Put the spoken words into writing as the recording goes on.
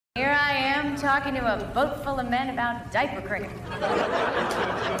Here I am talking to a boat full of men about diaper cream.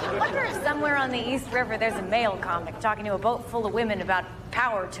 I wonder if somewhere on the East River there's a male comic talking to a boat full of women about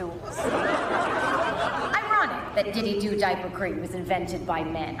power tools. Ironic that diddy-do diaper cream was invented by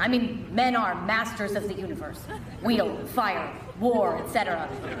men. I mean, men are masters of the universe. Wheel, fire, war, etc.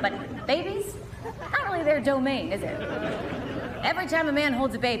 But babies? Not really their domain, is it? Every time a man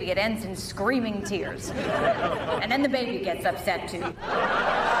holds a baby, it ends in screaming tears. And then the baby gets upset, too.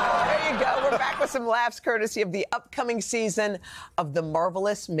 There you go. We're back with some laughs courtesy of the upcoming season of The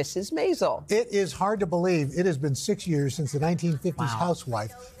Marvelous Mrs. Maisel. It is hard to believe it has been 6 years since the 1950s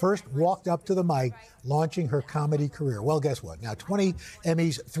housewife first walked up to the mic, launching her comedy career. Well, guess what? Now, 20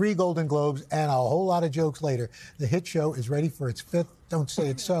 Emmys, 3 Golden Globes, and a whole lot of jokes later, the hit show is ready for its 5th Don't Say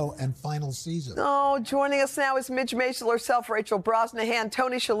It So and final season. Oh, joining us now is Midge Maisel herself, Rachel Brosnahan,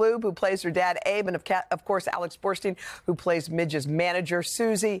 Tony Shaloub, who plays her dad, Abe, and of course, Alex Borstein, who plays Midge's manager,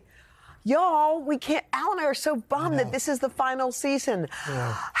 Susie. Y'all, Al and I are so bummed that this is the final season.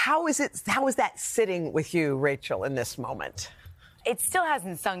 Yeah. How is that sitting with you, Rachel, in this moment? It still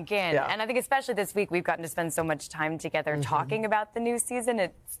hasn't sunk in. Yeah. And I think especially this week, we've gotten to spend so much time together talking about the new season.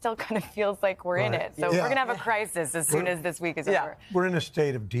 It still kind of feels like we're in it. So we're going to have a crisis as soon as this week is over. We're in a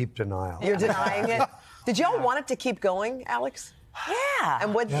state of deep denial. You're denying it? Did y'all want it to keep going, Alex? Yeah.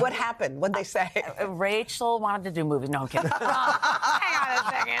 And what happened? What'd they say? Rachel wanted to do movies. No, I'm kidding. Hang on a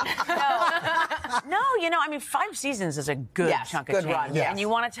second. No, I mean, 5 seasons is a good chunk of change. Run, and you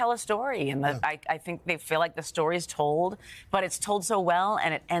want to tell a story. And I think they feel like the story's told, but it's told so well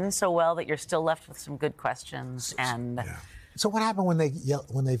and it ends so well that you're still left with some good questions. And So what happened when they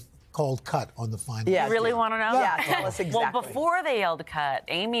called cut on the final? Yeah, you really want to know? Yeah, tell us exactly. Well, before they yelled cut,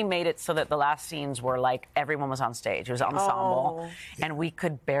 Amy made it so that the last scenes were like everyone was on stage. It was ensemble, and we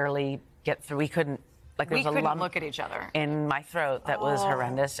could barely get through. We couldn't there was a lump look at each other in my throat that was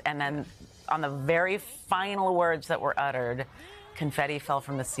horrendous. And then on the very final words that were uttered, confetti fell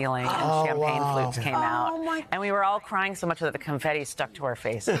from the ceiling and champagne flutes came out. And we were all crying so much that the confetti stuck to our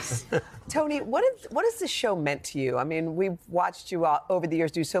faces. Tony, what has this show meant to you? I mean, we've watched you over the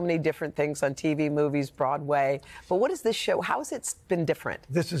years do so many different things on TV, movies, Broadway. But what is this show? How has it been different?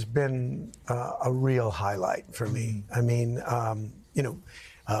 This has been a real highlight for me. I mean,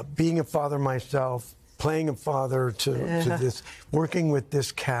 being a father myself, playing a father to this, working with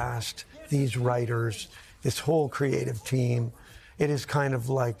this cast, these writers, this whole creative team. It is kind of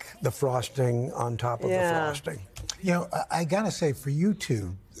like the frosting on top of the frosting. I gotta say, for you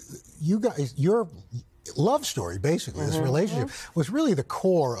two, you guys, your love story, basically, this relationship, was really the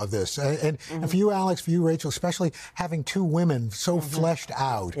core of this. And for you, Alex, for you, Rachel, especially having 2 women so fleshed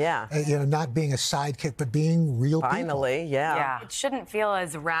out. Yeah. Not being a sidekick, but being real people. Finally, yeah. It shouldn't feel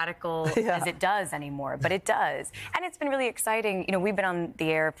as radical as it does anymore, but it does. And it's been really exciting. We've been on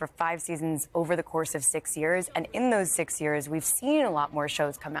the air for 5 seasons over the course of 6 years. And in those 6 years, we've seen a lot more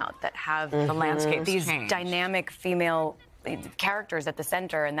shows come out that have the landscape, these dynamic female characters at the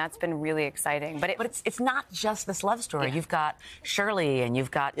center, and that's been really exciting. But it's not just this love story. You've got Shirley, and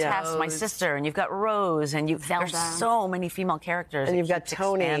you've got Tess, my sister, and you've got Rose, and there's so many female characters. And you've got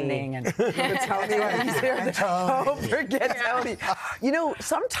Tony. And Tony. Don't forget Tony.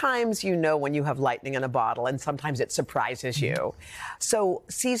 Sometimes when you have lightning in a bottle, and sometimes it surprises you. So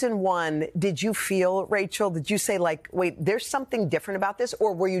season 1, did you feel, Rachel, did you say, wait, there's something different about this?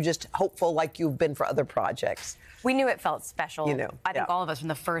 Or were you just hopeful like you've been for other projects? We knew it felt special. I think all of us from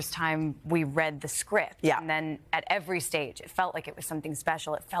the first time we read the script. Yeah. And then at every stage, it felt like it was something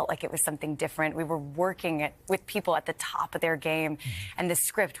special. It felt like it was something different. We were working with people at the top of their game. And the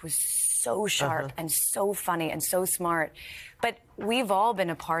script was so sharp and so funny and so smart. But we've all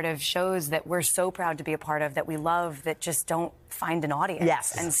been a part of shows that we're so proud to be a part of, that we love, that just don't find an audience.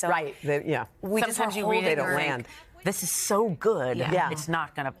 Yes. And so we sometimes you read it, don't land. This is so good. Yeah. It's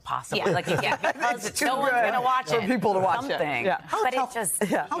not going to possibly because no one's going to watch it. For people to watch something. it.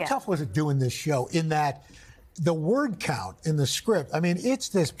 Yeah. How tough was it doing this show in that the word count in the script? I mean, it's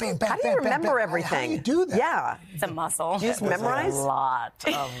this bam, bam, How do you remember everything? How do you do that? Yeah. It's a muscle. You just memorize? A lot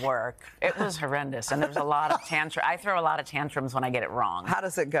of work. It was horrendous, and there was a lot of tantrums. I throw a lot of tantrums when I get it wrong. How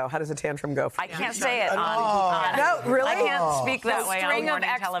does it go? How does a tantrum go? I can't say it on No, really? I can't speak that way on morning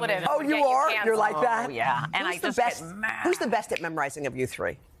television. Oh, you are? You're like that? Oh, yeah. And Who's the best at memorizing of you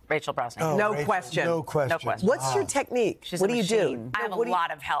 3? Rachel Brosnahan. Oh, no question. No question. No question. What's your technique? She's what a do you do? machine. I have a lot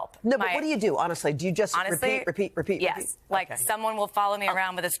of help. No, but what do you do, honestly? Do you just Honestly, repeat? Yes. Like someone will follow me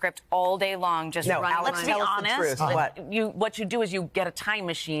around with a script all day long, just running. Let's be honest. What you do is you get a time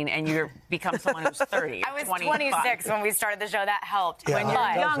machine and you become someone who's 30. I was 26 when we started the show. That helped. When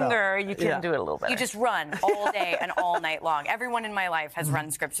you're younger, you can do it a little better. You just run all day and all night long. Everyone in my life has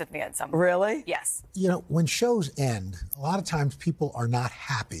run scripts with me at some point. Really? Yes. You know, when shows end, a lot of times people are not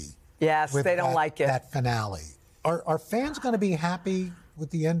happy. Yes, with they don't like it. That finale. Are fans going to be happy with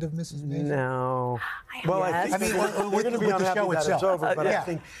the end of Mrs. Maisel? No. Well, I think we're going to be with the unhappy show that itself. it's over, but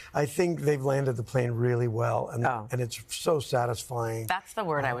Yeah. I think they've landed the plane really well, and it's so satisfying. That's the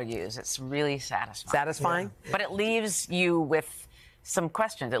word I would use. It's really satisfying. Satisfying? Yeah. But it leaves you with some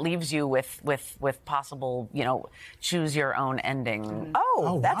questions. It leaves you with possible, choose your own ending.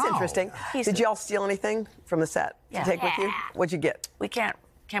 Oh, that's wow. interesting. Did y'all steal anything from the set to take with you? What'd you get? We can't.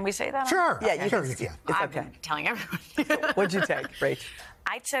 Can we say that? Sure. Yeah, Sure you you can. can. It's I've okay. been telling everyone. What'd you take, Rach?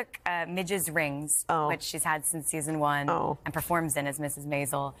 I took Midge's rings, which she's had since season 1, and performs in as Mrs.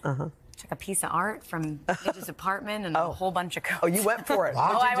 Maisel. Took a piece of art from Midge's apartment and a whole bunch of coats. Oh, you went for it.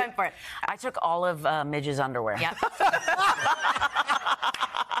 Wow. I went for it. I took all of Midge's underwear. Yep.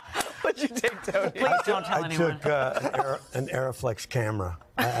 What'd you take, Tony? Please don't tell I anyone. took an Aeroflex camera.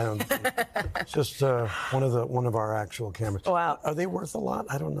 It's just one of our actual cameras. Wow. Are they worth a lot?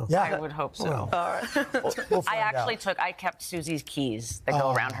 I don't know. Yeah. I would hope so. Well, We'll find I kept Susie's keys that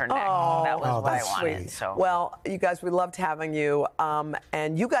go around her neck. That was what I wanted. Sweet. So. Well, you guys, we loved having you.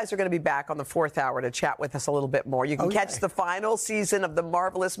 And you guys are going to be back on the 4th hour to chat with us a little bit more. You can catch the final season of The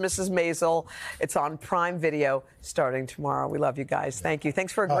Marvelous Mrs. Maisel. It's on Prime Video starting tomorrow. We love you guys. Thank you.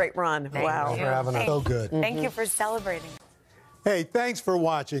 Thanks for a great run. Wow. Thanks for having us. So good. Thank you for celebrating. Hey, thanks for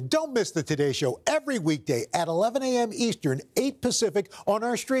watching. Don't miss the Today Show every weekday at 11 a.m. Eastern, 8 Pacific on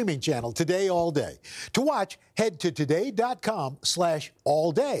our streaming channel, Today All Day. To watch, head to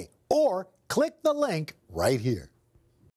today.com/allday or click the link right here.